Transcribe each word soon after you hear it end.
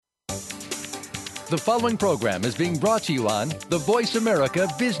The following program is being brought to you on the Voice America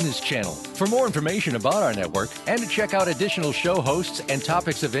Business Channel. For more information about our network and to check out additional show hosts and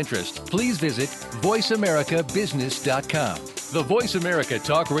topics of interest, please visit voiceamericabusiness.com. The Voice America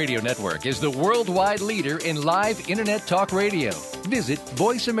Talk Radio Network is the worldwide leader in live Internet talk radio. Visit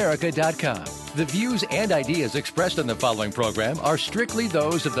voiceamerica.com. The views and ideas expressed on the following program are strictly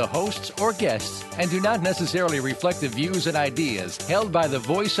those of the hosts or guests and do not necessarily reflect the views and ideas held by the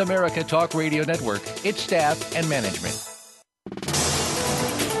Voice America Talk Radio Network, its staff, and management.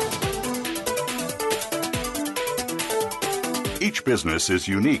 Each business is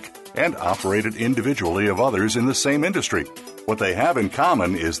unique and operated individually of others in the same industry. What they have in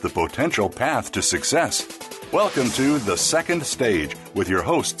common is the potential path to success. Welcome to The Second Stage with your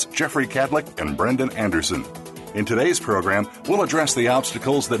hosts, Jeffrey Cadlick and Brendan Anderson. In today's program, we'll address the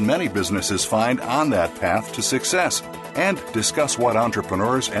obstacles that many businesses find on that path to success and discuss what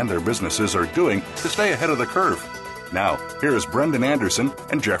entrepreneurs and their businesses are doing to stay ahead of the curve. Now, here is Brendan Anderson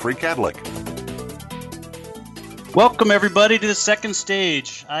and Jeffrey Cadlick. Welcome, everybody, to The Second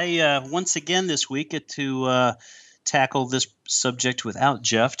Stage. I, once again this week, get to tackle this subject without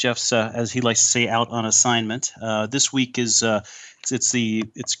Jeff. Jeff's, as he likes to say, out on assignment. This week is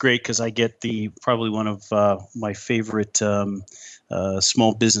it's great because I get probably one of my favorite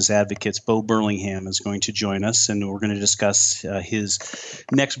small business advocates. Bo Burlingham is going to join us, and we're going to discuss his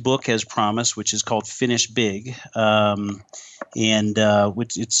next book, as promised, which is called Finish Big.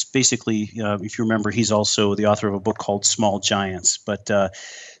 Which it's basically, if you remember, he's also the author of a book called Small Giants. But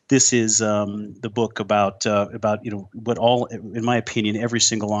this is the book about what all, in my opinion, every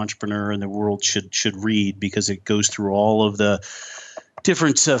single entrepreneur in the world should read, because it goes through all of the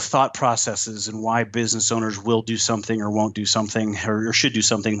different thought processes and why business owners will do something or won't do something, or should do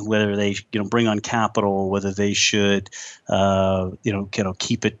something, whether they bring on capital, whether they should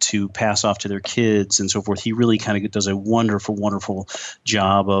keep it to pass off to their kids and so forth. He really kind of does a wonderful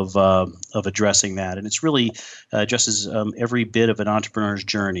job of addressing that, and it's really addresses every bit of an entrepreneur's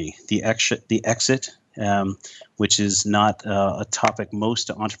journey. The exit. Which is not a topic most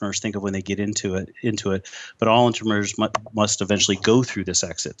entrepreneurs think of when they get into it. But all entrepreneurs must eventually go through this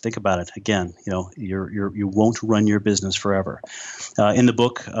exit. Think about it again. You won't run your business forever. In the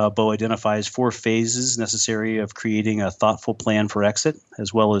book, Bo identifies 4 phases necessary of creating a thoughtful plan for exit,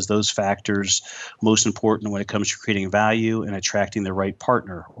 as well as those factors most important when it comes to creating value and attracting the right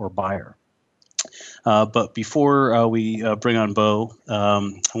partner or buyer. But before we bring on Bo, I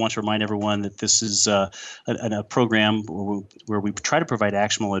want to remind everyone that this is a program where we try to provide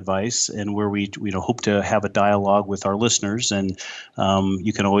actionable advice, and where we hope to have a dialogue with our listeners. And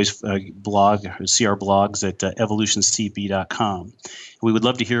you can always see our blogs at evolutioncb.com. We would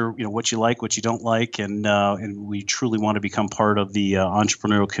love to hear what you like, what you don't like, and we truly want to become part of the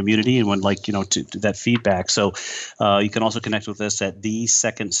entrepreneurial community and would like to that feedback. So you can also connect with us at The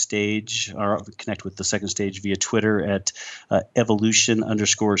Second Stage, or connect with The Second Stage via Twitter at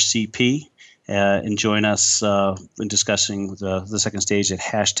evolution_CP. And join us in discussing the second stage at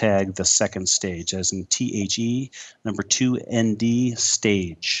hashtag The Second Stage, as in THE2ND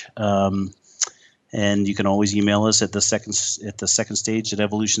stage. And you can always email us at the second stage at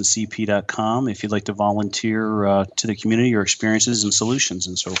evolutioncp.com if you'd like to volunteer to the community, your experiences and solutions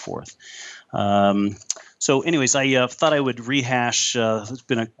and so forth. So anyways, I thought I would rehash. It's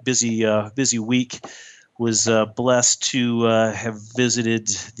been a busy week. Was blessed to have visited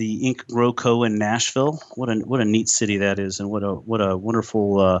the Ink Grow Co. in Nashville. What a neat city that is, and what a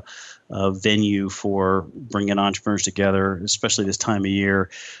wonderful venue for bringing entrepreneurs together, especially this time of year.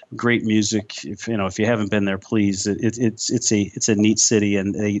 Great music. If you haven't been there, please. It's a neat city,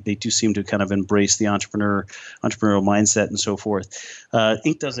 and they do seem to kind of embrace the entrepreneurial mindset and so forth.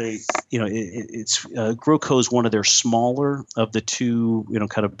 Ink does Grow Co. is one of their smaller of the two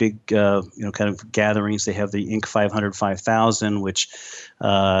kind of big kind of gatherings. They have the Ink 500 5000, which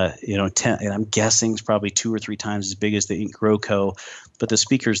and I'm guessing is probably 2 or 3 times as big as the Ink Grow Co. But the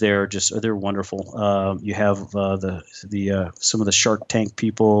speakers there they're wonderful. You have some of the Shark Tank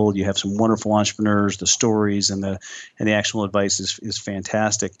people. You have some wonderful entrepreneurs. The stories and the actual advice is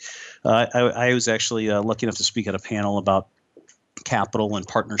fantastic. I was actually lucky enough to speak at a panel about capital and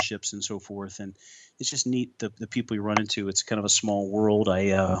partnerships and so forth, and it's just neat the people you run into. It's kind of a small world.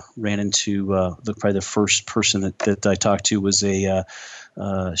 I ran into probably the first person that I talked to was a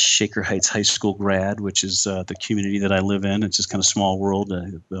Shaker Heights High School grad, which is the community that I live in. It's just kind of small world.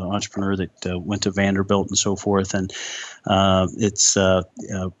 An entrepreneur that went to Vanderbilt and so forth, and it's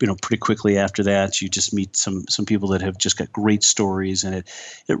pretty quickly after that you just meet some people that have just got great stories, and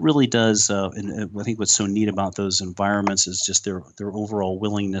it really does. And I think what's so neat about those environments is just their overall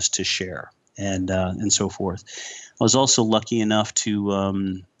willingness to share. and so forth. I was also lucky enough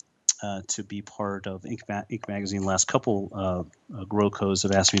to be part of Inc. Magazine. Last couple GrowCos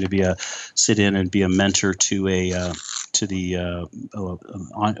have asked me to sit in and be a mentor to a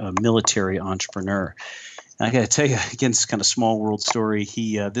military entrepreneur. And I got to tell you, again, it's kind of small world story.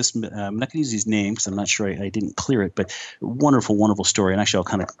 I'm not going to use his name because I'm not sure I didn't clear it, but wonderful, wonderful story. And actually, I'll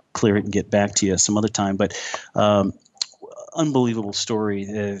kind of clear it and get back to you some other time. But unbelievable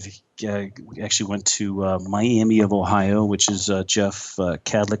story. We actually went to Miami of Ohio, which is Jeff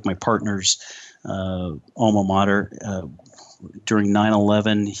Cadlick, my partner's alma mater. During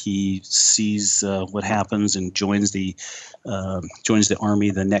 9/11, he sees what happens and joins the Army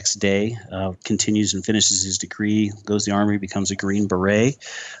the next day, continues and finishes his degree, goes to the Army, becomes a Green Beret,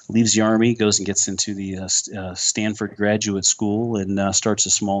 leaves the Army, goes and gets into the Stanford Graduate School and starts a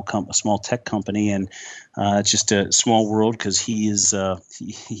small tech company. And it's just a small world because his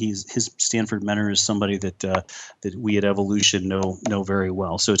Stanford mentor is somebody that we at Evolution know very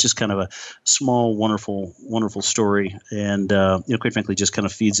well. So it's just kind of a small, wonderful story, and quite frankly, just kind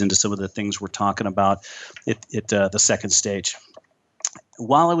of feeds into some of the things we're talking about at the second stage.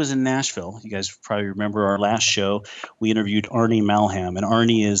 While I was in Nashville, you guys probably remember our last show, we interviewed Arnie Malham. And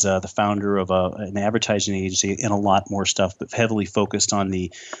Arnie is the founder of an advertising agency and a lot more stuff, but heavily focused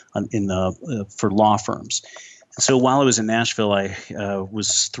for law firms. So while I was in Nashville, I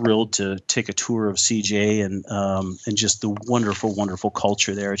was thrilled to take a tour of CJ and just the wonderful, wonderful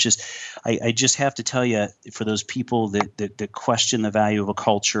culture there. It's just, I just have to tell you, for those people that question the value of a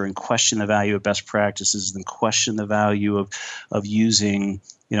culture and question the value of best practices and question the value of using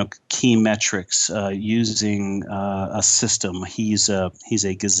key metrics, using a system. He's a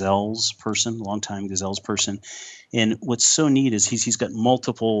Gazelles person, longtime Gazelles person, and what's so neat is he's got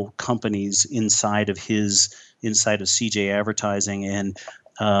multiple companies inside of CJ Advertising, and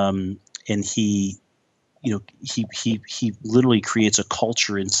he literally creates a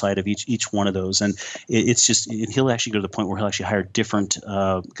culture inside of each one of those, and it's just, and he'll actually go to the point where he'll actually hire different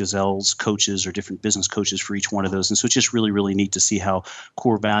Gazelles coaches or different business coaches for each one of those. And so it's just really, really neat to see how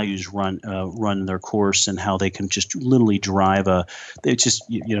core values run their course and how they can just literally drive it's just,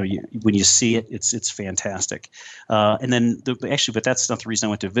 when you see it, it's fantastic. And then but that's not the reason I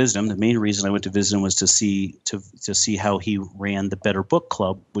went to visit him. The main reason I went to visit him was to see how he ran the Better Book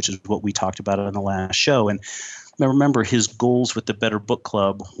Club, which is what we talked about on the last show. And I remember his goals with the Better Book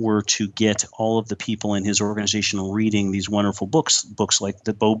Club were to get all of the people in his organization reading these wonderful books like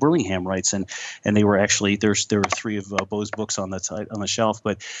that Bo Burlingham writes, and they were actually there were three of Bo's books on the shelf,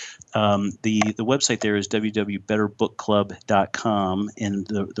 but the website there is www.betterbookclub.com, and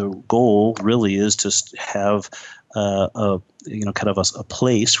the goal really is to have kind of a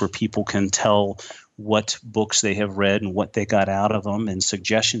place where people can tell what books they have read and what they got out of them and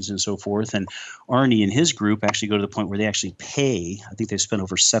suggestions and so forth. And Arnie and his group actually go to the point where they actually pay. I think they spent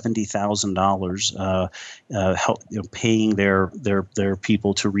over $70,000 paying their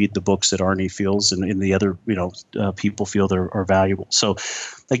people to read the books that Arnie feels and the other people feel are valuable. So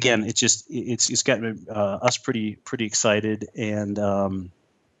again, it's gotten us pretty excited, and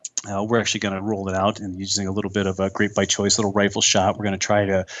we're actually going to roll it out and using a little bit of a Grape by Choice, little rifle shot. We're going to try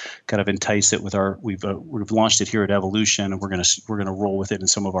to kind of entice it with we've launched it here at Evolution, and we're going to roll with it in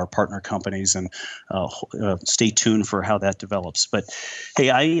some of our partner companies, and stay tuned for how that develops. But hey,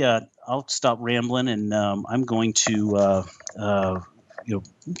 I'll stop rambling, and I'm going to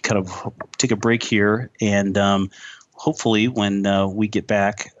kind of take a break here, and hopefully when we get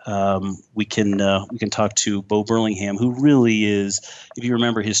back, we can talk to Bo Burlingham, who really is, if you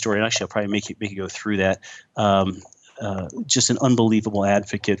remember his story, and actually I'll probably make you go through that, just an unbelievable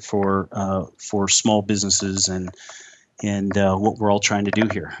advocate for small businesses and what we're all trying to do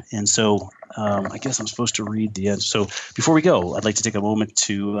here. And so I guess I'm supposed to read the end. So before we go, I'd like to take a moment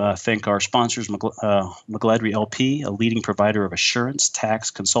to thank our sponsors, McGladrey LP, a leading provider of assurance,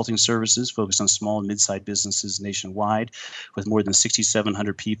 tax, consulting services focused on small and mid-sized businesses nationwide with more than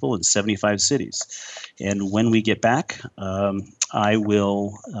 6,700 people in 75 cities. And when we get back, I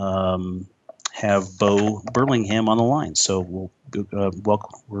will have Bo Burlingham on the line. So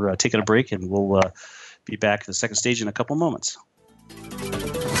we're taking a break, and we'll be back at the second stage in a couple of moments.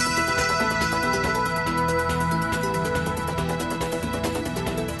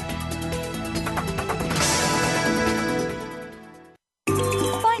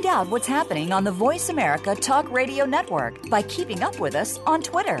 Find out what's happening on the Voice America Talk Radio Network by keeping up with us on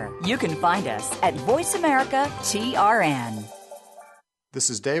Twitter. You can find us at Voice America TRN. This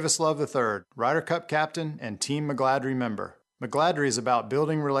is Davis Love III, Ryder Cup captain and Team McGladrey member. McGladrey is about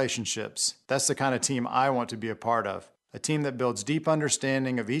building relationships. That's the kind of team I want to be a part of. a team that builds deep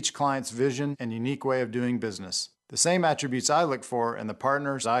understanding of each client's vision and unique way of doing business. The same attributes I look for in the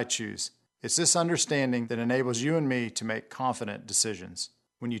partners I choose. It's this understanding that enables you and me to make confident decisions.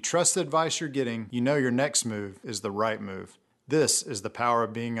 When you trust the advice you're getting, you know your next move is the right move. This is the power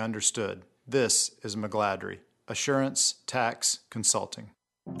of being understood. This is McGladrey, Assurance Tax Consulting.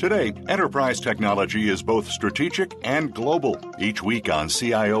 Today, enterprise technology is both strategic and global. Each week on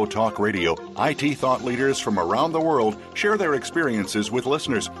CIO Talk Radio, IT thought leaders from around the world share their experiences with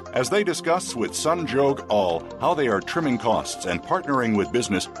listeners as they discuss with Sanjog Aul how they are trimming costs and partnering with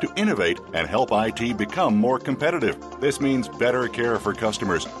business to innovate and help IT become more competitive. This means better care for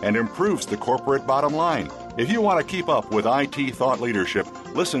customers and improves the corporate bottom line. If you want to keep up with IT thought leadership,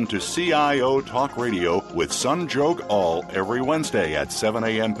 listen to CIO Talk Radio with Sanjog Aul every Wednesday at 7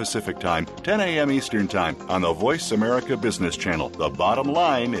 a.m. Pacific Time, 10 a.m. Eastern Time on the Voice America Business Channel, the bottom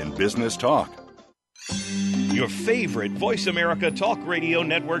line in business talk. Your favorite Voice America Talk Radio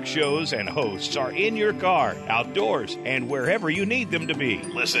Network shows and hosts are in your car, outdoors, and wherever you need them to be.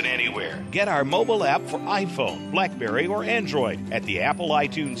 Listen anywhere. Get our mobile app for iPhone, BlackBerry, or Android at the Apple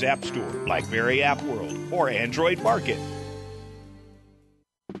iTunes App Store, BlackBerry App World, or Android Market.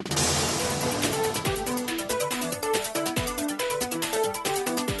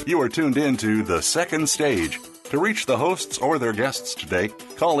 You are tuned in to The Second Stage. To reach the hosts or their guests today,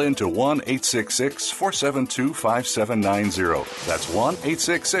 call in to 1-866-472-5790. That's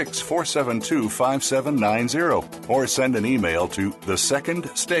 1-866-472-5790. Or send an email to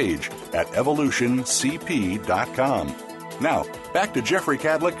thesecondstage@evolutioncp.com. Now, back to Jeffrey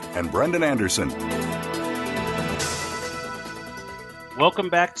Cadlick and Brendan Anderson. Welcome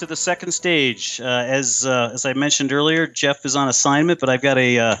back to The Second Stage. As I mentioned earlier, Jeff is on assignment, but I've got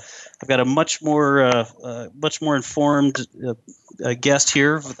a much more informed guest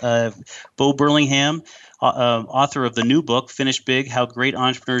here, Bo Burlingham, author of the new book, Finish Big: How Great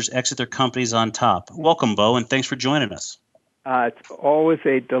Entrepreneurs Exit Their Companies on Top. Welcome, Bo, and thanks for joining us. It's always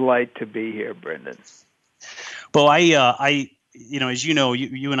a delight to be here, Brendan. Bo, as you know,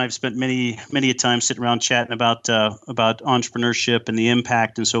 you and I have spent many a time sitting around chatting about entrepreneurship and the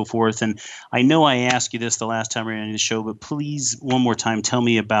impact and so forth. And I know I asked you this the last time we were on the show, but please, one more time, tell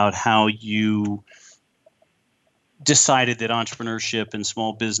me about how you decided that entrepreneurship and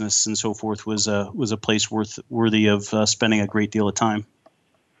small business and so forth was a place worthy of spending a great deal of time.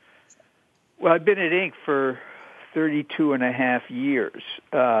 Well, I've been at Inc. for 32 and a half years.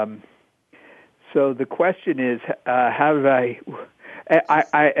 So the question is, how did I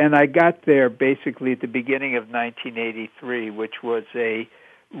got there basically at the beginning of 1983, which was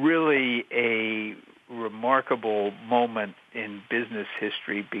really a remarkable moment in business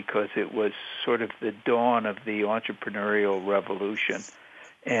history because it was sort of the dawn of the entrepreneurial revolution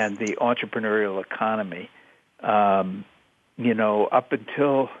and the entrepreneurial economy.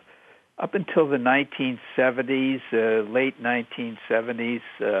 Up until the 1970s, late 1970s,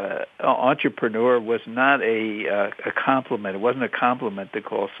 entrepreneur was not a compliment. It wasn't a compliment to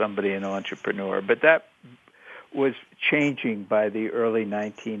call somebody an entrepreneur, but that was changing by the early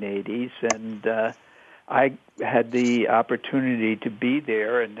 1980s, and I had the opportunity to be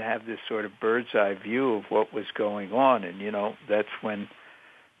there and have this sort of bird's eye view of what was going on, and that's when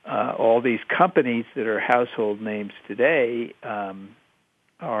all these companies that are household names today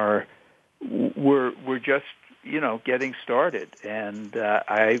were just getting started, and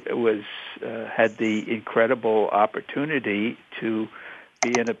I had the incredible opportunity to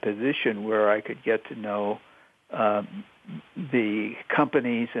be in a position where I could get to know the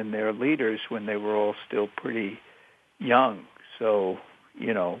companies and their leaders when they were all still pretty young. So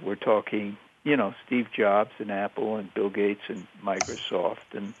we're talking Steve Jobs and Apple and Bill Gates and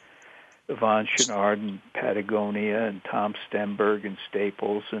Microsoft and Yvon Chouinard and Patagonia and Tom Stenberg and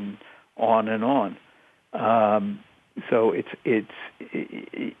Staples and on and on. So it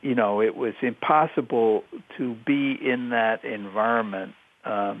was impossible to be in that environment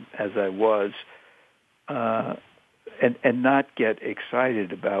as I was, and not get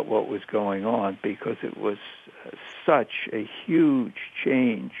excited about what was going on because it was such a huge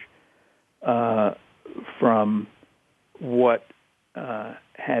change from what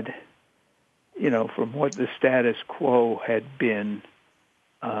from what the status quo had been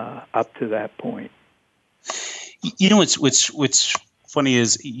up to that point. What's funny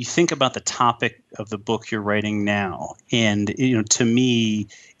is you think about the topic of the book you're writing now, and to me,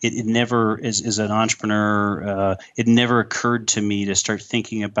 it never, as an entrepreneur, it never occurred to me to start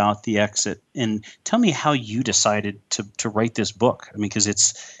thinking about the exit. And tell me how you decided to write this book. I mean, because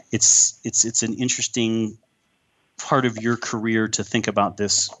it's an interesting part of your career to think about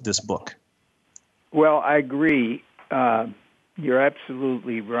this book. Well, I agree. you're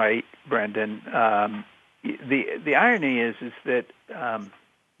absolutely right, Brendan. The irony is that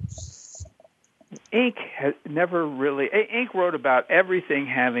Inc. has never really. Inc. wrote about everything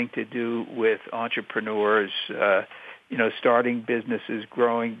having to do with entrepreneurs, starting businesses,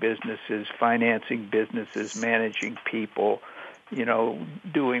 growing businesses, financing businesses, managing people,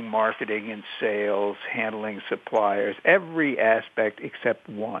 doing marketing and sales, handling suppliers, every aspect except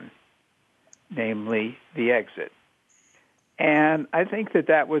one, namely the exit. And I think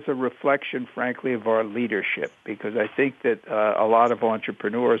that was a reflection, frankly, of our leadership, because I think that a lot of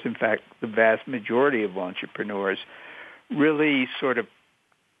entrepreneurs, in fact, the vast majority of entrepreneurs, really sort of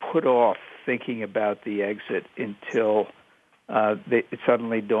put off thinking about the exit until it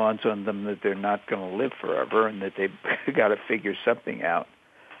suddenly dawns on them that they're not going to live forever and that they've got to figure something out.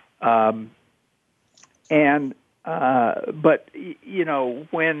 But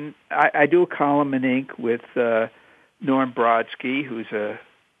when I do a column in Inc. with Norm Brodsky, who's a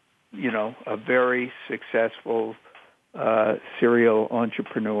very successful serial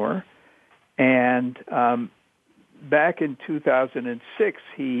entrepreneur, and back in 2006,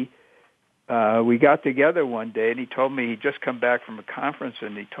 we got together one day, and he told me he'd just come back from a conference,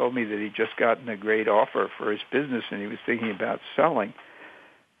 and he told me that he'd just gotten a great offer for his business, and he was thinking about selling.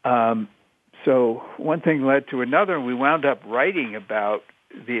 So one thing led to another, and we wound up writing about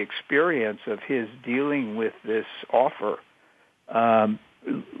the experience of his dealing with this offer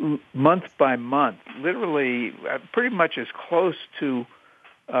month by month, literally pretty much as close to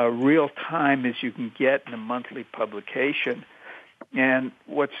real time as you can get in a monthly publication. And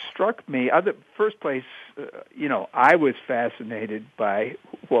what struck me, first place, I was fascinated by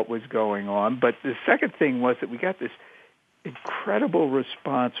what was going on, but the second thing was that we got this incredible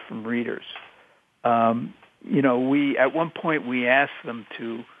response from readers. At one point we asked them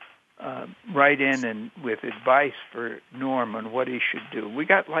to write in and with advice for Norm on what he should do. We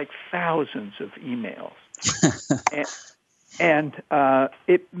got like thousands of emails. and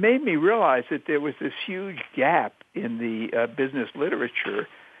it made me realize that there was this huge gap in the business literature,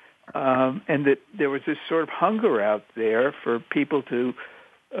 and that there was this sort of hunger out there for people who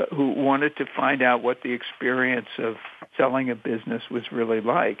wanted to find out what the experience of selling a business was really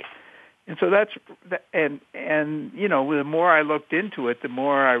like. And so the more I looked into it, the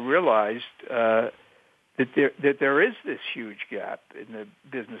more I realized that there is this huge gap in the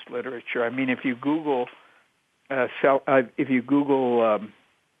business literature. I mean, if you Google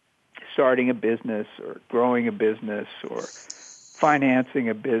starting a business or growing a business or financing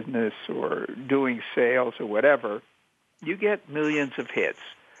a business or doing sales or whatever, you get millions of hits.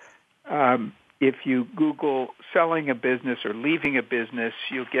 If you Google selling a business or leaving a business,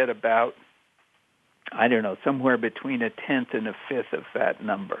 you'll get about, somewhere between a tenth and a fifth of that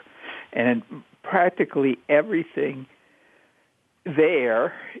number. And practically everything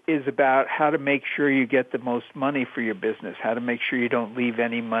there is about how to make sure you get the most money for your business, how to make sure you don't leave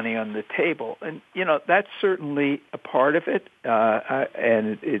any money on the table. And, that's certainly a part of it,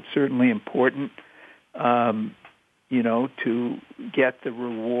 and it's certainly important, to get the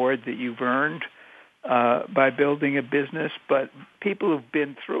reward that you've earned by building a business. But people who've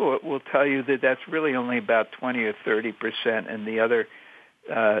been through it will tell you that that's really only about 20 or 30%, and the other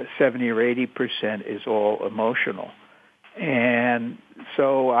 70 or 80% is all emotional. And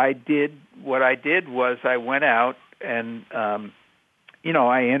so what I did was I went out and,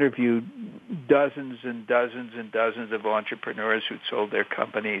 I interviewed dozens and dozens and dozens of entrepreneurs who'd sold their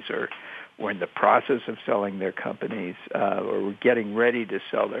companies or were in the process of selling their companies or were getting ready to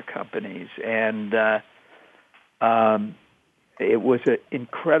sell their companies. And it was an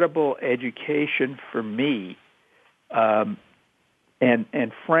incredible education for me. And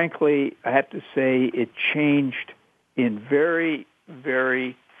frankly, I have to say it changed in very,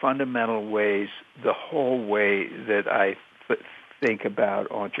 very fundamental ways the whole way that I think about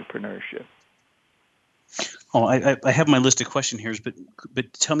entrepreneurship. Oh, I have my list of questions here,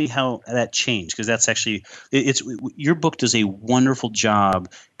 but tell me how that changed, because that's actually your book does a wonderful job,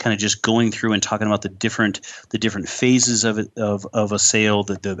 kind of just going through and talking about the different phases of it, of a sale,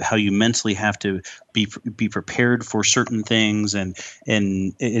 how you mentally have to be prepared for certain things, and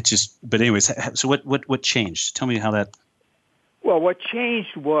it's just. But anyways, so what changed? Tell me how that. Well, what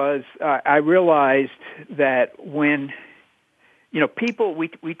changed was I realized that when. People, we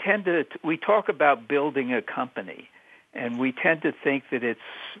talk about building a company, and we tend to think that it's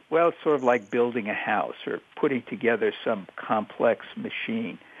sort of like building a house or putting together some complex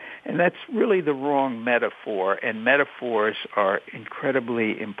machine. And that's really the wrong metaphor, and metaphors are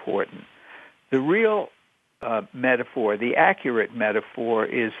incredibly important. The real metaphor, the accurate metaphor,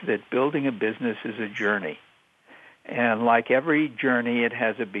 is that building a business is a journey. And like every journey, it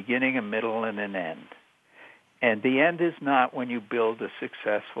has a beginning, a middle, and an end. And the end is not when you build a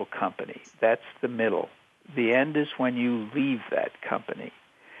successful company. That's the middle. The end is when you leave that company.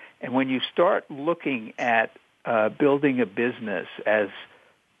 And when you start looking at building a business as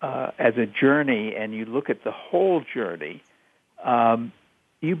a journey, and you look at the whole journey,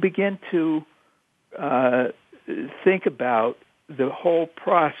 you begin to think about the whole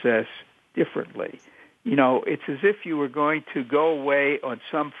process differently. You know, it's as if you were going to go away on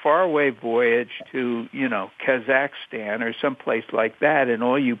some faraway voyage to, you know, Kazakhstan or someplace like that, and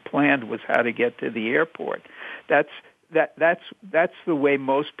all you planned was how to get to the airport. That's the way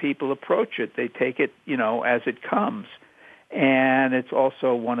most people approach it. They take it, you know, as it comes. And it's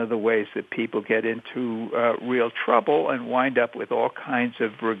also one of the ways that people get into real trouble and wind up with all kinds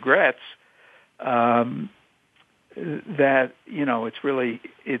of regrets. That, you know, it's really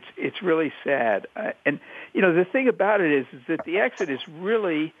sad. And you know, the thing about it is that the exit is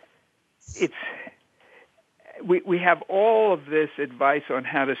really, we have all of this advice on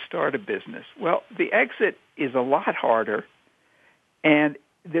how to start a business. Well, the exit is a lot harder, and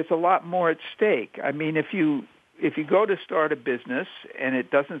there's a lot more at stake. I mean, if you go to start a business and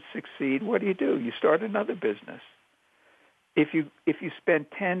it doesn't succeed, what do? You start another business. If you spend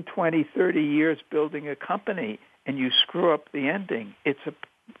 10, 20, 30 years building a company and you screw up the ending,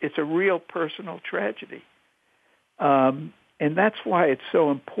 it's a real personal tragedy. And that's why it's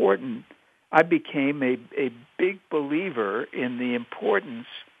so important. I became a big believer in the importance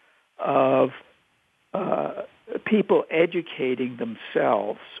of people educating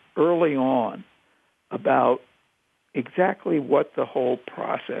themselves early on about exactly what the whole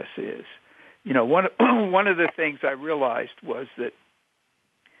process is. You know, one of the things I realized was that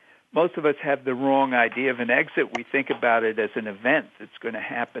most of us have the wrong idea of an exit. We think about it as an event that's going to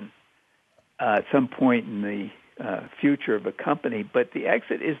happen at some point in the future of a company. But the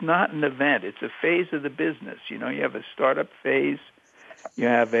exit is not an event. It's a phase of the business. You know, you have a startup phase, you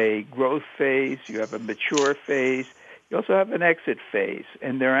have a growth phase, you have a mature phase, you also have an exit phase,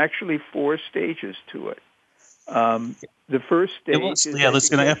 and there are actually 4 stages to it. The first stage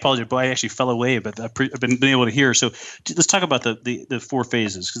and I apologize, but I actually fell away, but I've been able to hear. So let's talk about the 4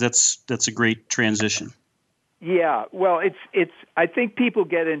 phases, because that's a great transition. Yeah, well, it's. I think people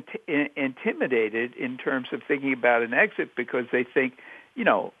get intimidated in terms of thinking about an exit because they think, you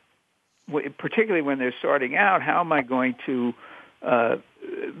know, particularly when they're starting out, how am I going to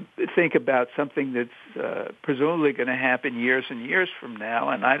think about something that's presumably going to happen years and years from now,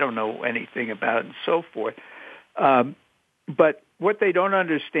 and I don't know anything about it, and so forth. But what they don't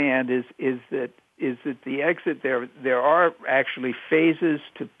understand is that the exit there are actually phases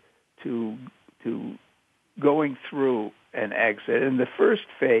to going through an exit, and the first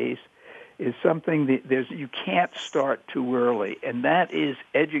phase is something that you can't start too early, and that is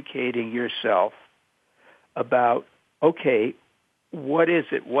educating yourself about, okay, what is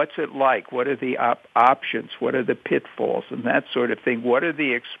it? What's it like? What are the options? What are the pitfalls and that sort of thing? What are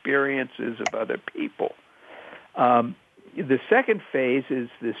the experiences of other people? The second phase is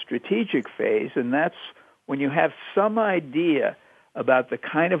the strategic phase, and that's when you have some idea about the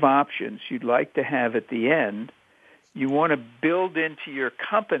kind of options you'd like to have at the end. You want to build into your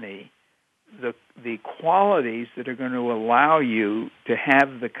company the qualities that are going to allow you to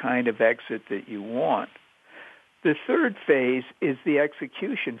have the kind of exit that you want. The third phase is the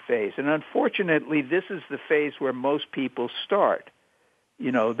execution phase, and unfortunately, this is the phase where most people start.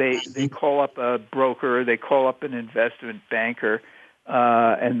 You know, they call up a broker, they call up an investment banker,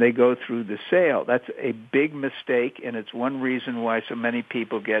 and they go through the sale. That's a big mistake, and it's one reason why so many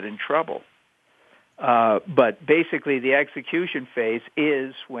people get in trouble. But basically, the execution phase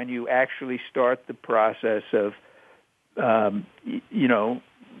is when you actually start the process of,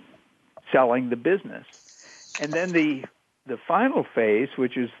 selling the business. And then the final phase,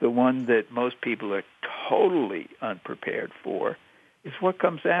 which is the one that most people are totally unprepared for, is what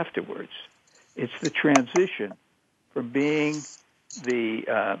comes afterwards. It's the transition from being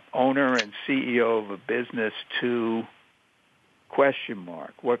the owner and CEO of a business to question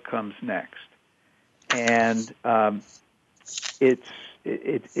mark, what comes next? And it's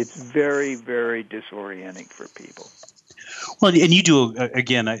very, very disorienting for people. Well, and you do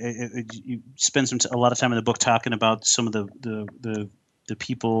again. You spend a lot of time in the book talking about some of the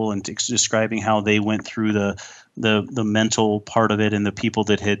people and describing how they went through the mental part of it, and the people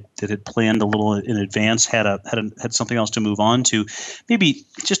that had planned a little in advance had something else to move on to. Maybe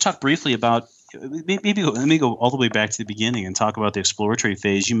just talk briefly about. Let me go all the way back to the beginning and talk about the exploratory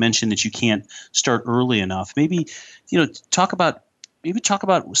phase. You mentioned that you can't start early enough. Maybe talk about maybe talk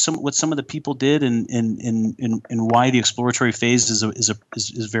about what some of the people did and why the exploratory phase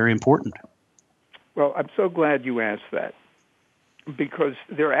is very important. Well, I'm so glad you asked that, because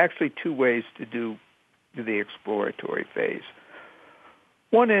there are actually two ways to do the exploratory phase.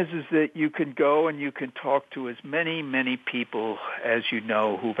 One is that you can go and you can talk to as many people as you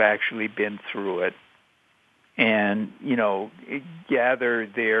know who've actually been through it, and gather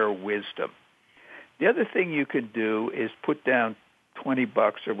their wisdom. The other thing you can do is put down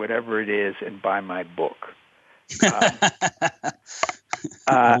 $20 or whatever it is and buy my book.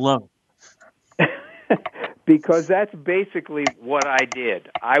 I love it. Because that's basically what I did.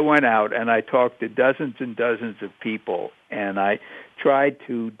 I went out and I talked to dozens and dozens of people, and I tried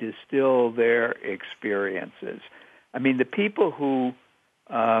to distill their experiences. I mean, the people who,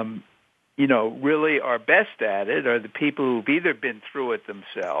 really are best at it are the people who've either been through it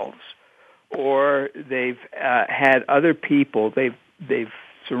themselves, or they've had other people, they've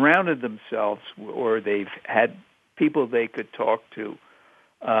surrounded themselves, or they've had people they could talk to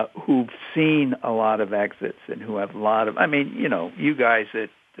who've seen a lot of exits and who have a lot of, you guys at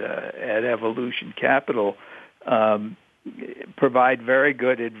Evolution Capital provide very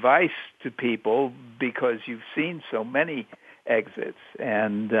good advice to people because you've seen so many exits.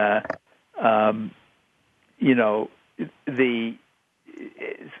 And,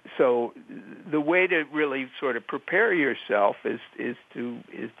 so the way to really sort of prepare yourself is to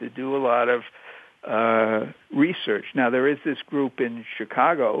do a lot of research. Now, there is this group in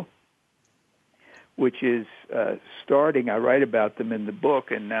Chicago, which is starting. I write about them in the book,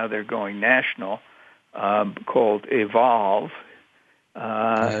 and now they're going national, called Evolve.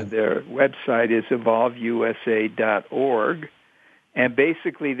 Their website is evolveusa.org, and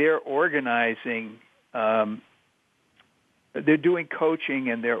basically they're organizing. They're doing coaching,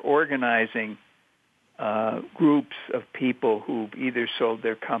 and they're organizing groups of people who've either sold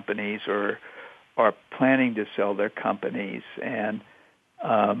their companies or are planning to sell their companies, and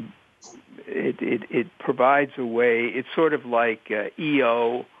it provides a way. It's sort of like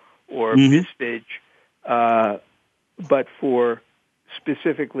EO or Vistage, but for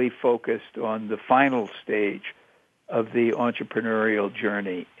specifically focused on the final stage of the entrepreneurial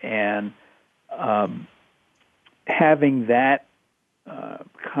journey, and having that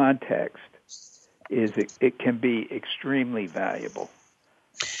context it can be extremely valuable.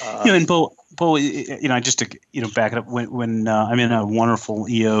 And Bo, just to back it up, when I'm in a wonderful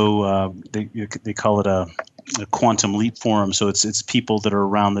EO, they call it a quantum leap forum. So it's people that are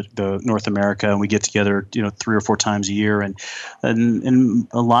around the North America, and we get together 3 or 4 times a year, and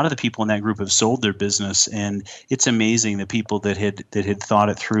a lot of the people in that group have sold their business, and it's amazing the people that had thought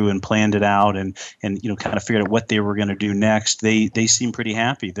it through and planned it out and kind of figured out what they were going to do next. They seem pretty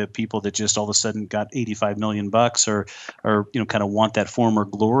happy. The people that just all of a sudden got $85 million or kind of want that former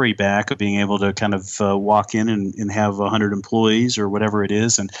glory back of being able to kind of walk in and have 100 employees or whatever it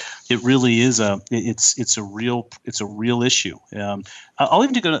is, and it really is it's a real issue. I'll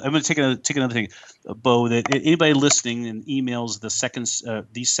even I'm going to take another thing, Bo. That anybody listening and emails the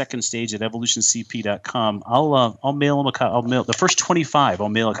second stage at evolutioncp.com, I'll mail them I'll mail the first 25. I'll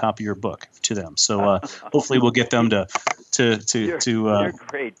mail a copy of your book to them. So hopefully we'll get them to. You're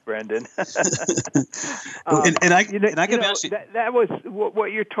great, Brendan. and I can imagine that was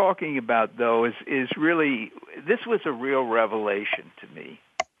what you're talking about, though. Is really, this was a real revelation to me.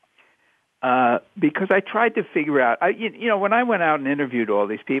 Because I tried to figure out, when I went out and interviewed all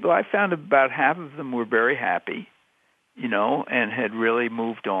these people, I found about half of them were very happy, and had really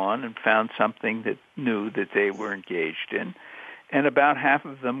moved on and found something that new that they were engaged in, and about half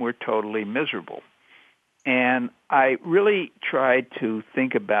of them were totally miserable. And I really tried to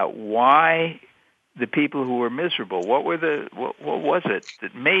think about why the people who were miserable, what was it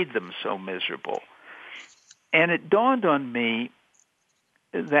that made them so miserable? And it dawned on me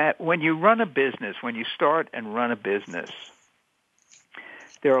that when you run a business, when you start and run a business,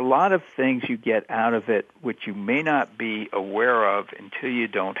 there are a lot of things you get out of it which you may not be aware of until you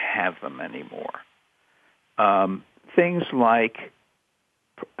don't have them anymore. Things like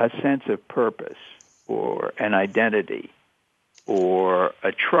a sense of purpose or an identity or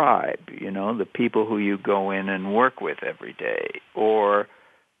a tribe, the people who you go in and work with every day, or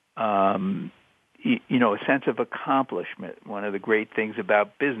a sense of accomplishment. One of the great things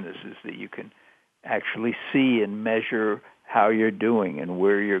about business is that you can actually see and measure how you're doing and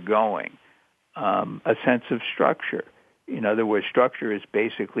where you're going. A sense of structure. In other words, structure is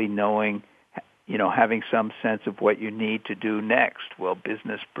basically knowing, having some sense of what you need to do next. Well,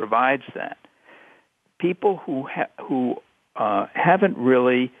 business provides that. People who haven't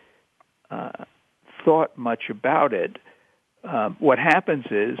really thought much about it what happens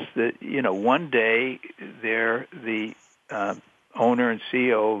is that, one day they're the owner and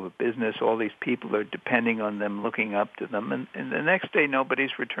CEO of a business, all these people are depending on them, looking up to them, and the next day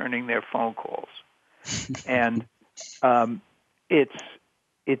nobody's returning their phone calls. And it's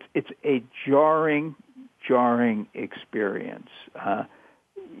a jarring experience.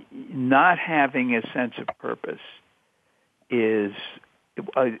 Not having a sense of purpose it's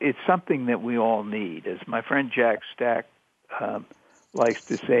something that we all need. As my friend Jack Stack likes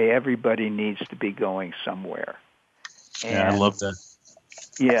to say, everybody needs to be going somewhere. And, yeah, I love that.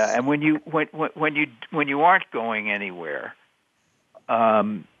 Yeah, and when you aren't going anywhere,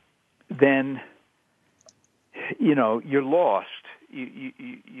 then you're lost.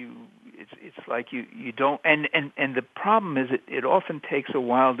 It's like you don't. And the problem is it often takes a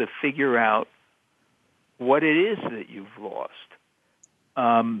while to figure out what it is that you've lost.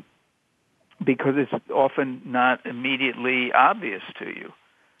 Because it's often not immediately obvious to you.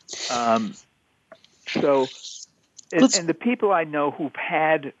 And the people I know who've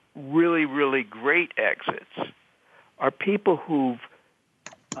had really, really great exits are people who've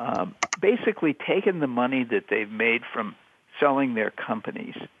basically taken the money that they've made from selling their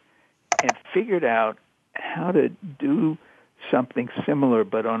companies and figured out how to do something similar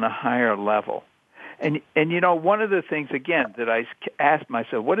but on a higher level. And one of the things, again, that I asked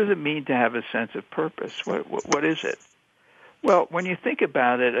myself, what does it mean to have a sense of purpose? What is it? Well, when you think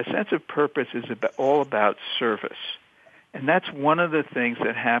about it, a sense of purpose is all about service. And that's one of the things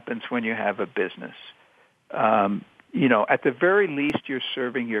that happens when you have a business. At the very least, you're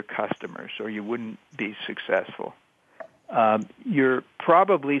serving your customers, or you wouldn't be successful. You're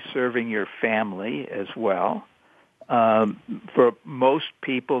probably serving your family as well. For most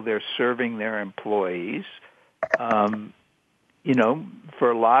people, they're serving their employees. For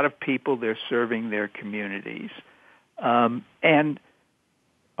a lot of people, they're serving their communities. So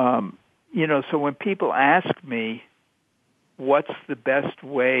when people ask me, what's the best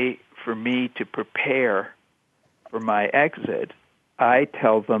way for me to prepare for my exit, I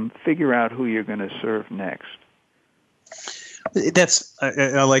tell them, figure out who you're going to serve next.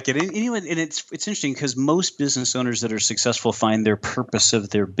 I like it. And it's interesting because most business owners that are successful find their purpose of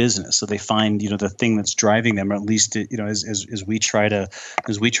their business. So they find, the thing that's driving them, or at least, as we try to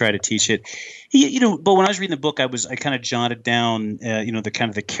teach it. But when I was reading the book, I kind of jotted down,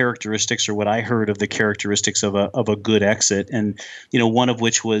 the characteristics, or what I heard of the characteristics of a good exit. And, one of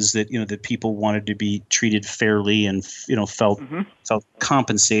which was that, that people wanted to be treated fairly and, felt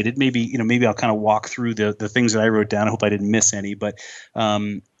compensated. Maybe I'll kind of walk through the things that I wrote down. I hope I didn't miss any, but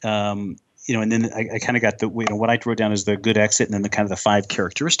and then I kind of got what I wrote down is the good exit, and then the kind of the 5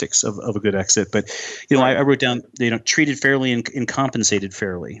 characteristics of a good exit. But right. I wrote down treated fairly and compensated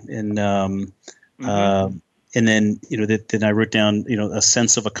fairly, and then then I wrote down a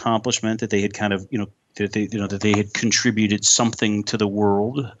sense of accomplishment, that they had kind of that they had contributed something to the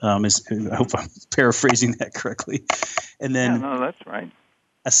world. I hope I'm paraphrasing that correctly, and then that's right.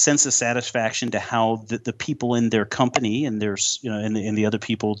 A sense of satisfaction to how the people in their company and there's and the other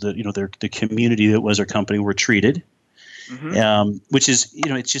people that the community that was their company were treated, which is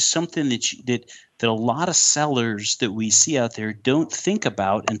it's just something that a lot of sellers that we see out there don't think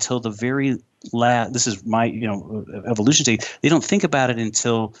about until the very last. This is my evolution stage. They don't think about it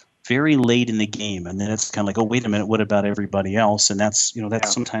until very late in the game, and then it's kind of like, oh, wait a minute, what about everybody else? And that's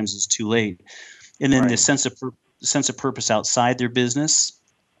sometimes it's too late. And then the sense of purpose outside their business.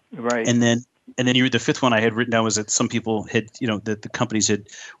 Right. And then the 5th one I had written down was that some people had, that the companies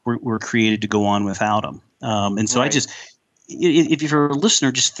were created to go on without them. And so right. If you're a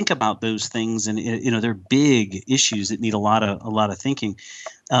listener, just think about those things, and they're big issues that need a lot of thinking.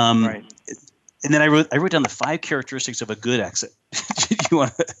 Right. And then I wrote down the 5 characteristics of a good exit. You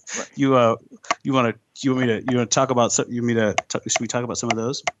want to talk about some? Should we talk about some of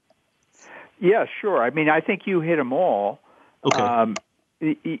those? Yeah, sure. I mean, I think you hit them all. Okay.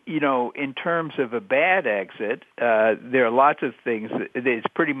 In terms of a bad exit, there are lots of things. It's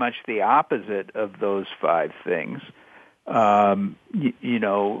pretty much the opposite of those 5 things. When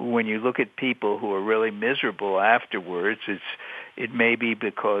you look at people who are really miserable afterwards, it may be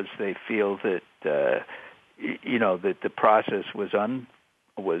because they feel that that the process was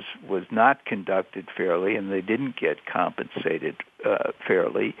not conducted fairly, and they didn't get compensated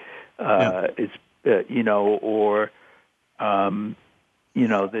fairly. That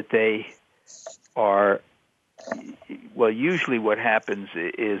they are. Well, usually what happens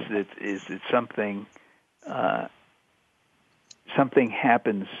is that something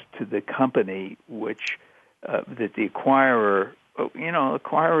happens to the company which that the acquirer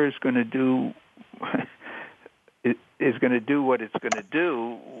is going to do is going to do what it's going to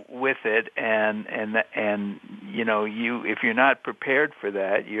do with it, and if you're not prepared for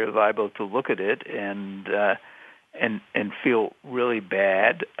that, you're liable to look at it and feel really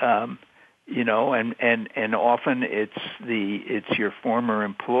bad, and often it's your former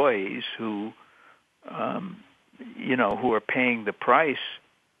employees who who are paying the price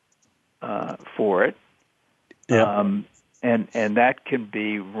for it, and that can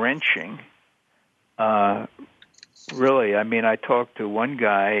be wrenching. Really, I mean, I talked to one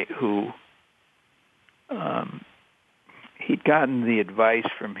guy who he'd gotten the advice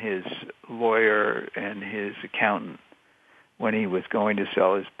from his lawyer and his accountant when he was going to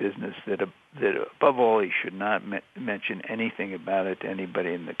sell his business that above all he should not mention anything about it to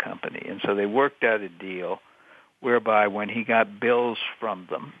anybody in the company. And so they worked out a deal whereby when he got bills from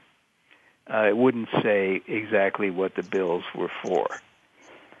them, it wouldn't say exactly what the bills were for.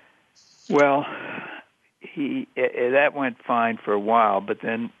 Well, that went fine for a while, but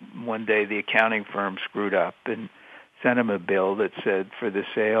then one day the accounting firm screwed up and sent him a bill that said for the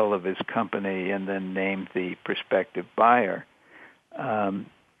sale of his company and then named the prospective buyer.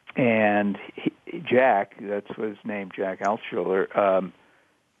 And Jack, that's what his name, Jack Altschuler,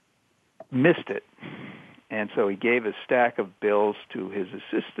 missed it. And so he gave a stack of bills to his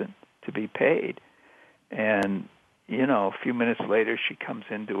assistant to be paid. And, a few minutes later, she comes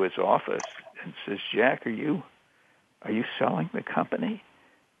into his office and says, "Jack, are you selling the company?"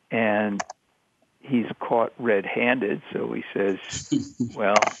 And he's caught red-handed, so he says,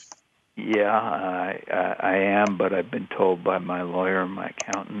 "Well, yeah, I am, but I've been told by my lawyer and my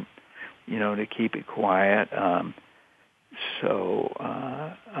accountant, to keep it quiet. So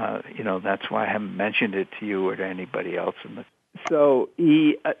that's why I haven't mentioned it to you or to anybody else." So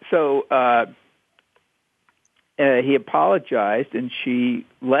he apologized, and she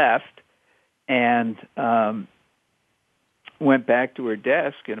left and went back to her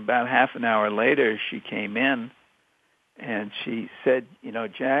desk. And about half an hour later, she came in, and she said,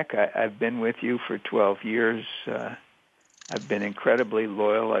 "Jack, I've been with you for 12 years. I've been incredibly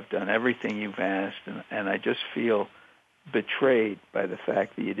loyal. I've done everything you've asked, and I just feel betrayed by the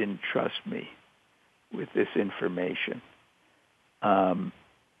fact that you didn't trust me with this information."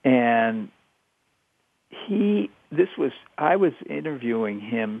 And I was interviewing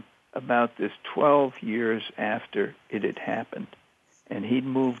him about this 12 years after it had happened, and he'd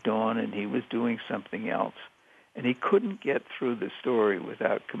moved on and he was doing something else, and he couldn't get through the story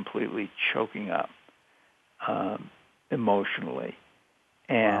without completely choking up emotionally.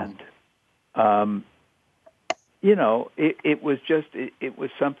 And it was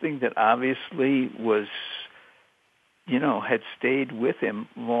something that obviously was had stayed with him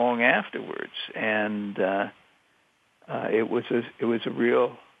long afterwards, and it was a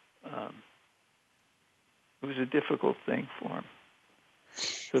real it was a difficult thing for him.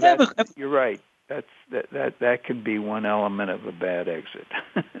 So you're right. That can be one element of a bad exit.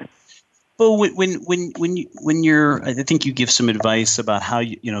 Well, when you're, I think you give some advice about how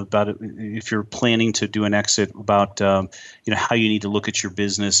about if you're planning to do an exit, about how you need to look at your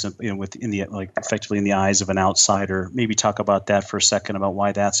business, effectively in the eyes of an outsider. Maybe talk about that for a second, about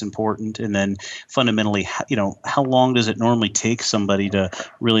why that's important, and then fundamentally, how long does it normally take somebody to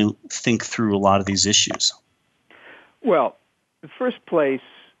really think through a lot of these issues? Well, in the first place.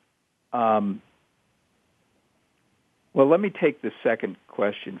 Well, let me take the second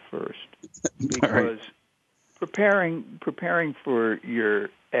question first, because preparing for your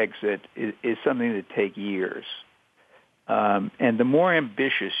exit is something that takes years. And the more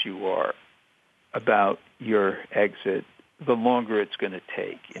ambitious you are about your exit, the longer it's going to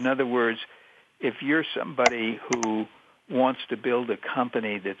take. In other words, if you're somebody who wants to build a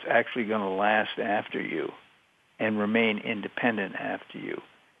company that's actually going to last after you and remain independent after you,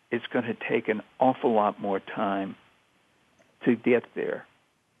 it's going to take an awful lot more time to get there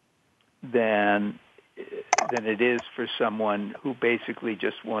than it is for someone who basically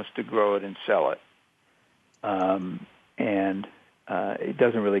just wants to grow it and sell it, and it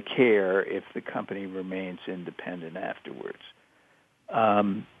doesn't really care if the company remains independent afterwards.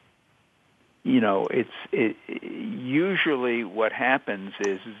 Usually what happens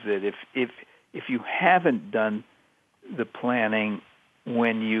is that if you haven't done the planning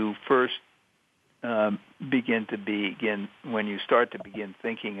when you first when you start to begin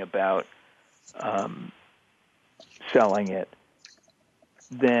thinking about selling it,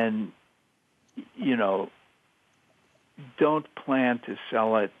 then don't plan to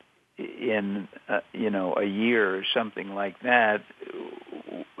sell it in a year or something like that,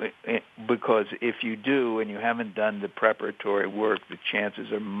 because if you do and you haven't done the preparatory work, the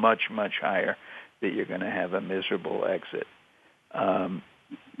chances are much, much higher that you're going to have a miserable exit.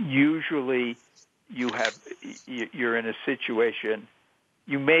 Usually, you're in a situation.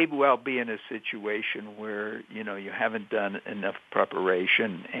 You may well be in a situation where you haven't done enough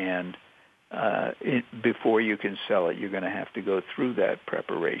preparation, and before you can sell it, you're going to have to go through that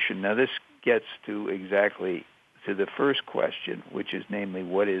preparation. Now, this gets to exactly to the first question, which is namely,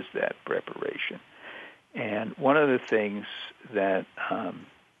 what is that preparation? And one of the things that I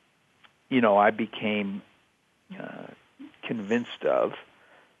became convinced of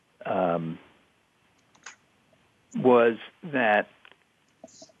was that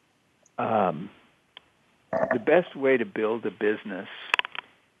the best way to build a business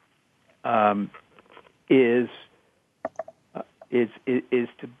is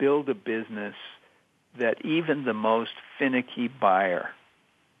to build a business that even the most finicky buyer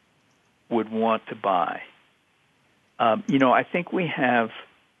would want to buy. I think we have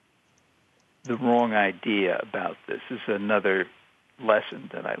the wrong idea about this. This is another lesson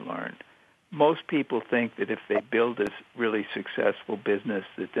that I learned. Most people think that if they build a really successful business,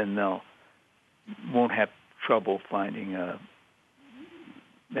 that then they'll won't have trouble having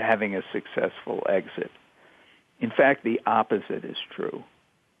a successful exit. In fact, the opposite is true.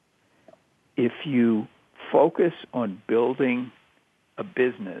 If you focus on building a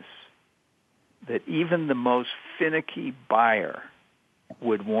business that even the most finicky buyer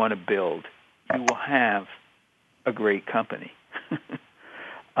would want to build, you will have a great company.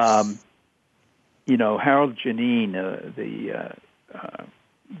 Harold Janine,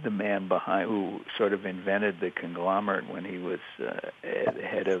 the man behind who sort of invented the conglomerate when he was the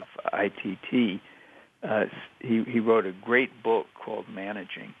head of ITT, he wrote a great book called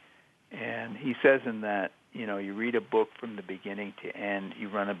Managing, and he says in that, you read a book from the beginning to end, you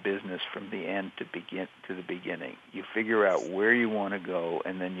run a business from the end to the beginning. You figure out where you want to go,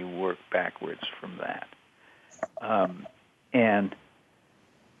 and then you work backwards from that.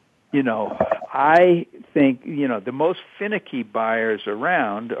 I think, the most finicky buyers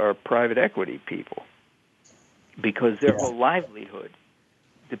around are private equity people, because their whole livelihood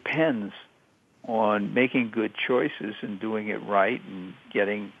depends on making good choices and doing it right and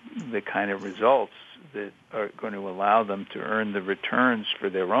getting the kind of results that are going to allow them to earn the returns for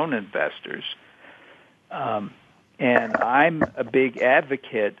their own investors. And I'm a big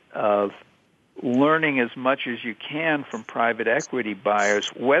advocate of learning as much as you can from private equity buyers,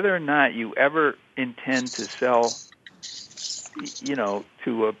 whether or not you ever intend to sell,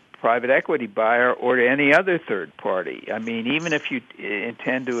 to a private equity buyer or to any other third party. I mean, even if you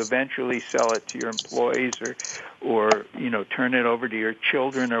intend to eventually sell it to your employees or turn it over to your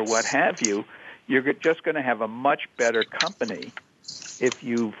children or what have you, you're just going to have a much better company if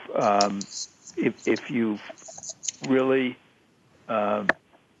you've really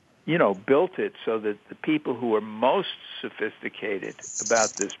built it so that the people who are most sophisticated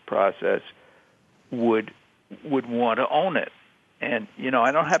about this process would want to own it. And,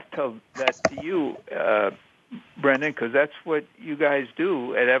 I don't have to tell that to you, Brendan, because that's what you guys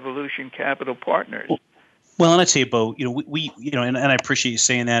do at Evolution Capital Partners. Well, and I tell you, Bo, we and I appreciate you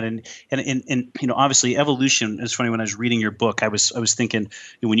saying that, and obviously, evolution. It's funny, when I was reading your book, I was thinking,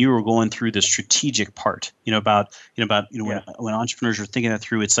 when you were going through the strategic part, about when entrepreneurs are thinking that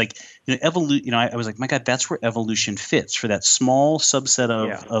through, it's like evolution. I was like, my God, that's where evolution fits, for that small subset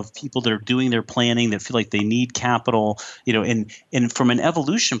of people that are doing their planning, that feel like they need capital, and from an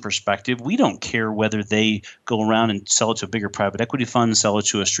evolution perspective, we don't care whether they go around and sell it to a bigger private equity fund, sell it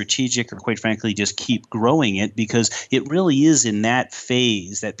to a strategic, or quite frankly, just keep growing it, because it really is in that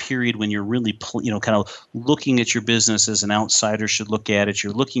phase, that period when you're really, kind of looking at your business as an outsider should look at it.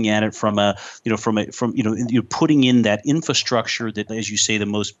 You're looking at it from you're putting in that infrastructure that, as you say, the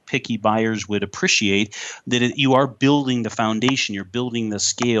most picky buyers would appreciate. That you are building the foundation, you're building the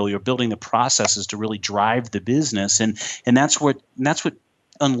scale, you're building the processes to really drive the business, and that's what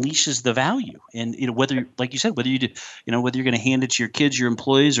unleashes the value. And whether, like you said, whether you're going to hand it to your kids, your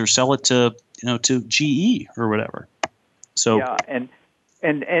employees, or sell it to GE or whatever. So yeah, and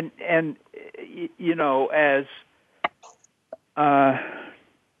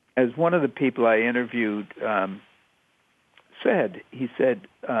as one of the people I interviewed said, he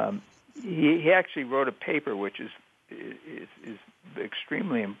actually wrote a paper which is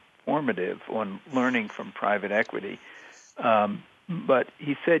extremely informative on learning from private equity. But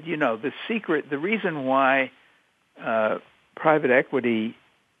he said, the reason why private equity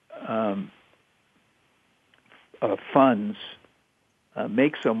funds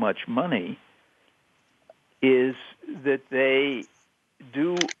make so much money is that they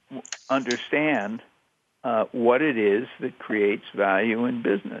do understand what it is that creates value in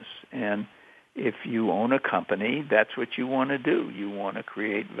business. And if you own a company, that's what you want to do. You want to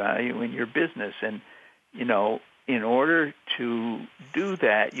create value in your business. And, in order to do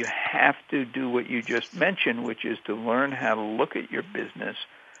that, you have to do what you just mentioned, which is to learn how to look at your business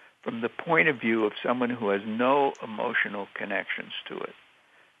from the point of view of someone who has no emotional connections to it,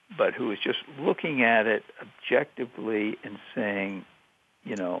 but who is just looking at it objectively and saying,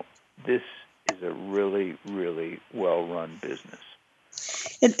 this is a really, really well-run business.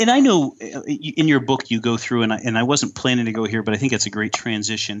 And I know in your book you go through, and I wasn't planning to go here, but I think it's a great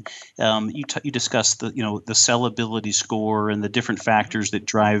transition. You discuss the the sellability score and the different factors that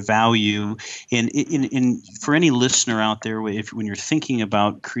drive value. And for any listener out there, when you're thinking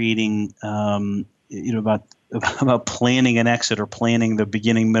about creating, about planning an exit or planning the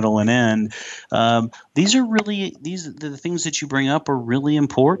beginning, middle, and end, these are the things that you bring up are really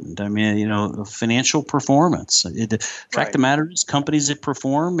important. I mean, financial performance. The fact of the matter is, companies that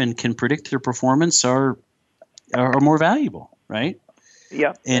perform and can predict their performance are more valuable, right?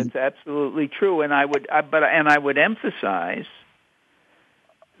 Yeah, that's absolutely true. And I would emphasize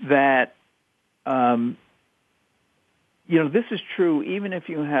that. This is true even if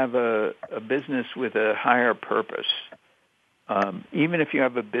you have a business with a higher purpose. Even if you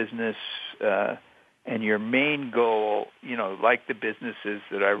have a business and your main goal, like the businesses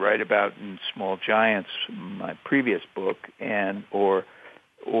that I write about in Small Giants, my previous book, or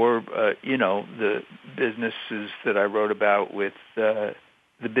the businesses that I wrote about with the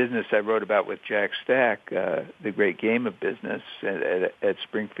business I wrote about with Jack Stack, The Great Game of Business at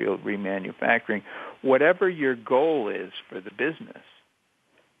Springfield Remanufacturing. Whatever your goal is for the business,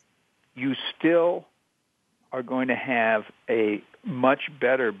 you still are going to have a much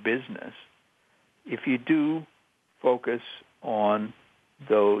better business if you do focus on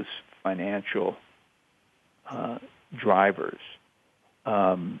those financial drivers.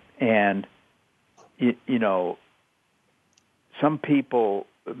 And some people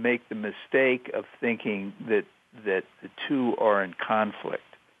make the mistake of thinking that the two are in conflict.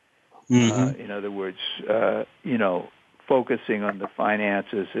 Mm-hmm. In other words, focusing on the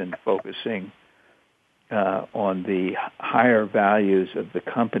finances and focusing on the higher values of the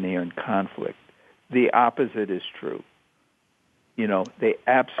company are in conflict. The opposite is true. They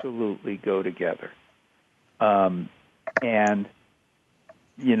absolutely go together. And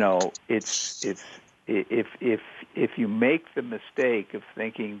it's if you make the mistake of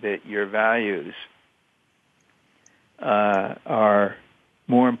thinking that your values are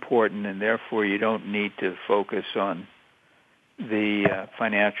more important and therefore you don't need to focus on the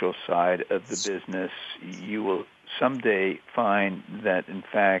financial side of the business, you will someday find that, in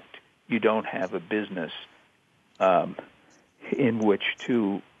fact, you don't have a business in which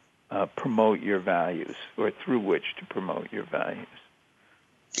to promote your values or through which to promote your values.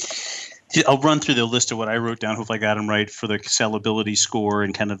 I'll run through the list of what I wrote down. Hopefully I got them right for the sellability score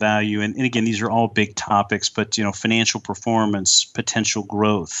and kind of value. And again, these are all big topics, but, financial performance, potential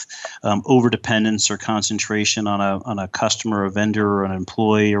growth, overdependence or concentration on a customer, a vendor, or an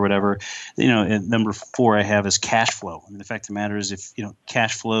employee or whatever. And number 4 I have is cash flow. And the fact of the matter is, if,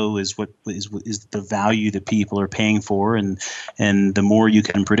 cash flow is what is the value that people are paying for. And the more you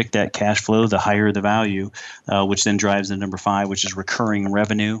can predict that cash flow, the higher the value, which then drives the number 5, which is recurring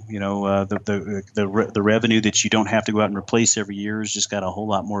revenue. The revenue that you don't have to go out and replace every year has just got a whole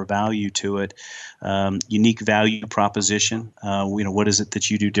lot more value to it. Unique value proposition. What is it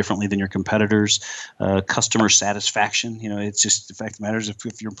that you do differently than your competitors? Customer satisfaction. It's just the fact of the matter is,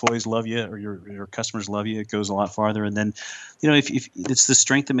 if your employees love you or your customers love you, it goes a lot farther. And then, if it's the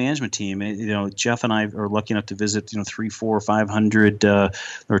strength of management team. Jeff and I are lucky enough to visit 300, 400, 500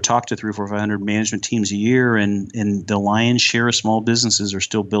 or talk to 300, 400, 500 management teams a year, and the lion's share of small businesses are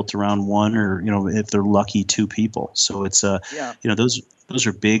still built around one, or if they're lucky, 2 people. So it's those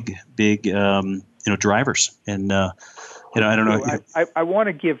are big drivers. And I don't know. I want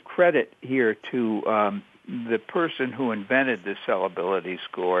to give credit here to the person who invented the sellability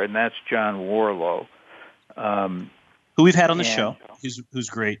score, and that's John Warlow, who we've had on the show. Who's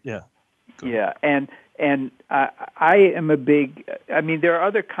great. Yeah. Yeah, and I am a big. I mean, there are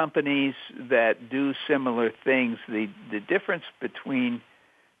other companies that do similar things. The difference of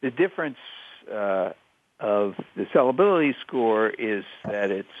the sellability score is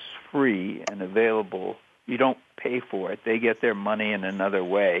that it's free and available. You don't pay for it. They get their money in another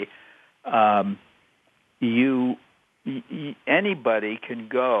way. Anybody can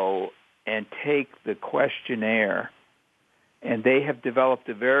go and take the questionnaire, and they have developed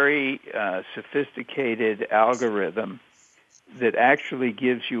a very sophisticated algorithm that actually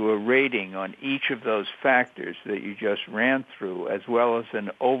gives you a rating on each of those factors that you just ran through, as well as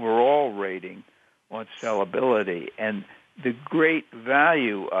an overall rating on sellability. And the great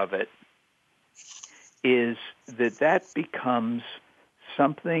value of it is that becomes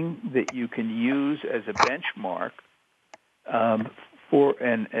something that you can use as a benchmark for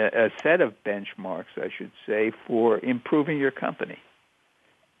a set of benchmarks, I should say, for improving your company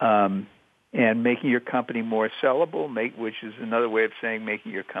and making your company more sellable, which is another way of saying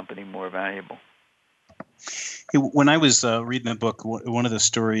making your company more valuable. When I was reading the book, one of the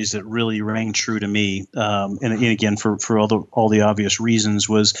stories that really rang true to me, and again for all the obvious reasons,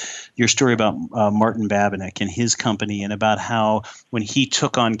 was your story about Martin Babinec and his company, and about how when he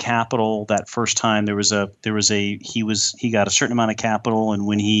took on capital that first time, he got a certain amount of capital, and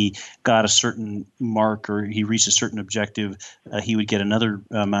when he got a certain mark or he reached a certain objective, he would get another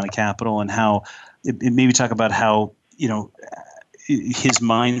amount of capital, and how it made me talk about how his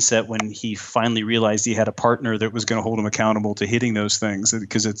mindset when he finally realized he had a partner that was going to hold him accountable to hitting those things,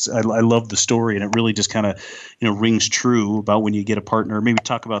 because I love the story, and it really just kind of rings true about when you get a partner. Maybe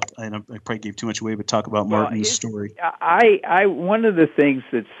talk about, I probably gave too much away, but talk about Martin's story. One of the things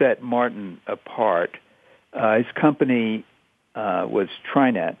that set Martin apart, his company was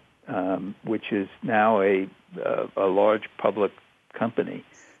Trinet, which is now a large public company.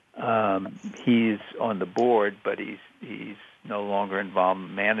 He's on the board, but he's no longer involved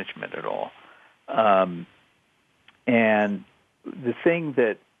in management at all. And the thing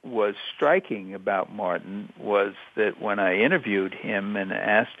that was striking about Martin was that when I interviewed him and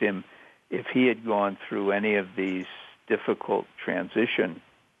asked him if he had gone through any of these difficult transition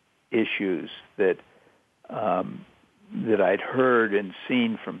issues that I'd heard and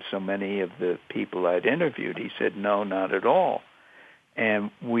seen from so many of the people I'd interviewed, he said, no, not at all.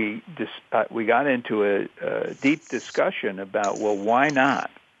 And we got into a deep discussion about, well, why not?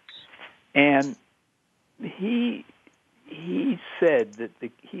 And he said that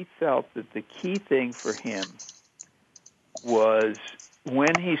he felt that the key thing for him was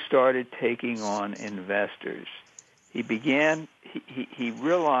when he started taking on investors, he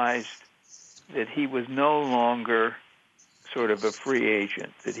realized that he was no longer sort of a free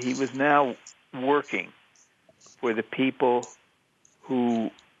agent, that he was now working for the people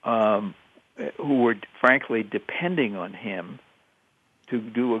who were frankly depending on him to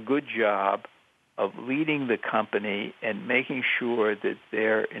do a good job of leading the company and making sure that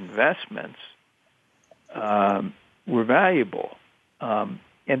their investments were valuable. And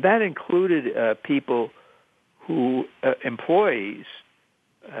that included people employees.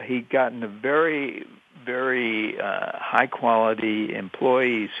 He'd gotten a very, very high-quality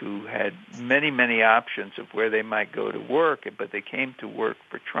employees who had many, many options of where they might go to work, but they came to work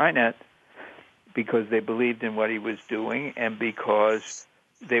for Trinet because they believed in what he was doing and because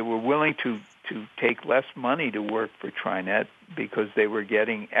they were willing to take less money to work for Trinet because they were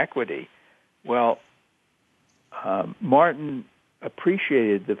getting equity. Well, Martin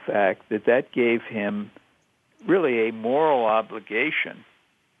appreciated the fact that gave him really a moral obligation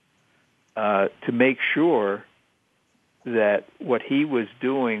to make sure that what he was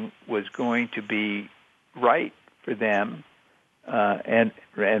doing was going to be right for them and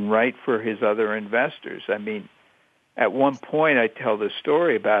right for his other investors. I mean, at one point I tell the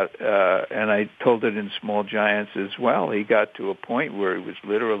story about, and I told it in Small Giants as well, he got to a point where he was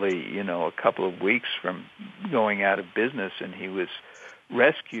literally, a couple of weeks from going out of business, and he was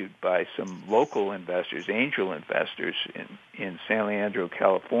rescued by some local investors, angel investors in San Leandro,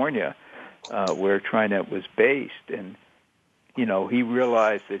 California, where Trinet was based. And, he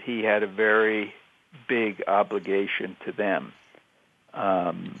realized that he had a very big obligation to them.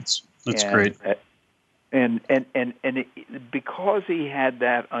 That's great. And because he had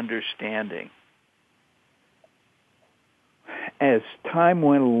that understanding, as time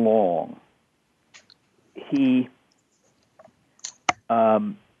went along, he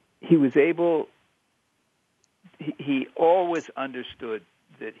was able. He always understood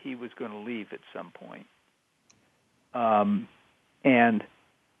that he was going to leave at some point, and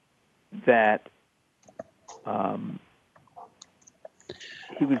that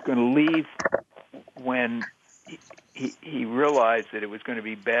he was going to leave when he realized that it was going to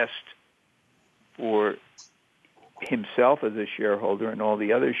be best for himself as a shareholder and all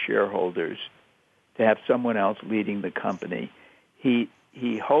the other shareholders to have someone else leading the company. He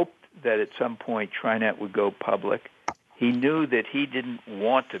hoped that at some point Trinet would go public. He knew that he didn't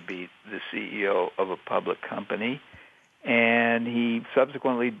want to be the CEO of a public company, and he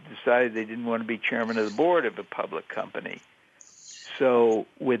subsequently decided they didn't want to be chairman of the board of a public company. So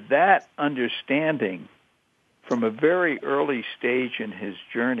with that understanding from a very early stage in his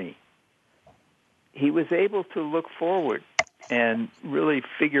journey, he was able to look forward and really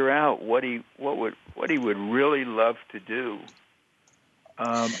figure out what he would really love to do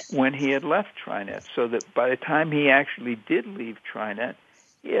when he had left TriNet. So that by the time he actually did leave TriNet,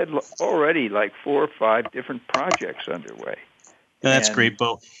 he had already like 4 or 5 different projects underway. That's great,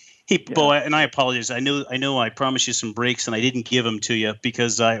 Bo. Hey, Bo, and I apologize. I know. I promised you some breaks, and I didn't give them to you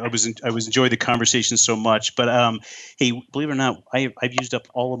because I was enjoying the conversation so much. But hey, believe it or not, I've used up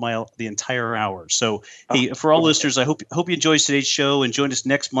all of the entire hour. So hey, for all listeners, I hope you enjoyed today's show and join us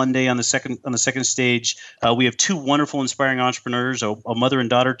next Monday on the second stage. We have 2 wonderful, inspiring entrepreneurs, a mother and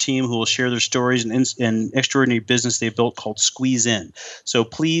daughter team who will share their stories and extraordinary business they've built called Squeeze In. So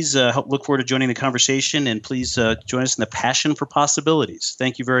please look forward to joining the conversation, and please join us in the passion for possibilities.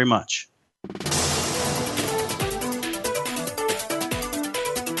 Thank you very much.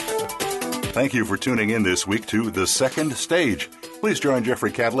 Thank you for tuning in this week to The Second Stage. Please join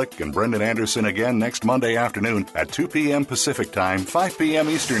Jeffrey Cadlick and Brendan Anderson again next Monday afternoon at 2 p.m. Pacific Time, 5 p.m.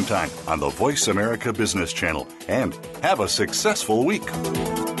 Eastern Time on the Voice America Business Channel. And have a successful week.